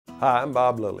Hi, I'm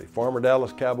Bob Lilly, former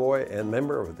Dallas Cowboy and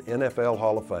member of the NFL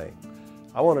Hall of Fame.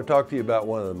 I want to talk to you about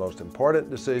one of the most important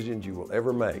decisions you will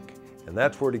ever make, and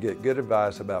that's where to get good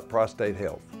advice about prostate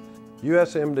health.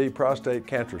 USMD Prostate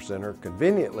Cancer Center,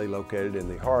 conveniently located in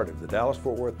the heart of the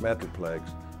Dallas-Fort Worth Metroplex,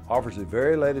 offers the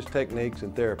very latest techniques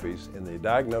and therapies in the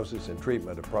diagnosis and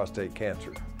treatment of prostate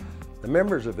cancer. The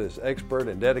members of this expert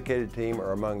and dedicated team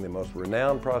are among the most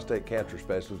renowned prostate cancer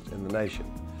specialists in the nation.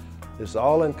 This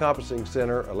all-encompassing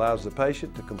center allows the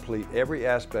patient to complete every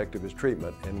aspect of his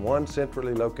treatment in one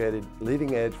centrally located,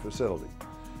 leading-edge facility.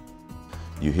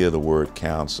 You hear the word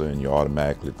cancer and you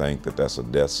automatically think that that's a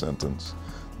death sentence.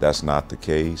 That's not the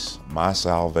case. My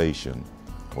salvation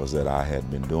was that I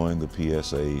had been doing the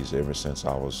PSAs ever since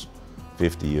I was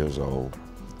 50 years old,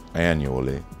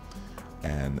 annually,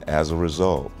 and as a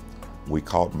result, we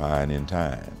caught mine in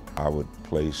time. I would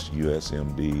place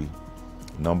USMD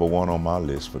 #1 on my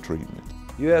list for treatment.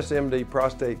 USMD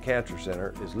Prostate Cancer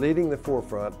Center is leading the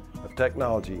forefront of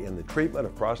technology in the treatment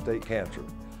of prostate cancer.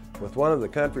 With one of the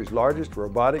country's largest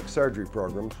robotic surgery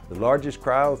programs, the largest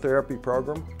cryotherapy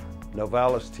program,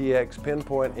 Novalis TX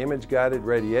pinpoint image-guided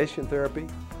radiation therapy,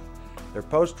 their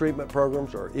post-treatment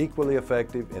programs are equally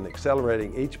effective in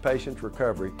accelerating each patient's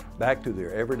recovery back to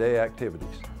their everyday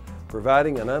activities,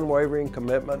 providing an unwavering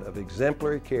commitment of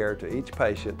exemplary care to each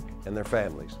patient and their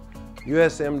families.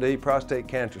 USMD Prostate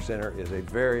Cancer Center is a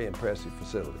very impressive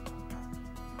facility.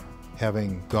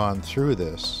 Having gone through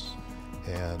this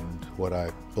and what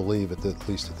I believe, at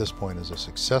least at this point, is a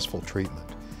successful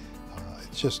treatment,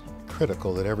 it's just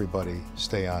critical that everybody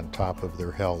stay on top of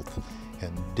their health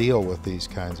and deal with these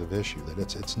kinds of issues.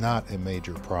 That it's not a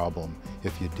major problem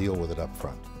if you deal with it up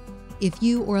front. If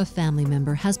you or a family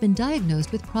member has been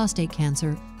diagnosed with prostate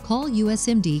cancer, call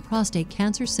USMD Prostate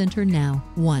Cancer Center now,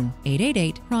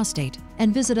 1-888-PROSTATE,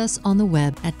 and visit us on the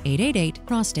web at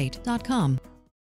 888prostate.com.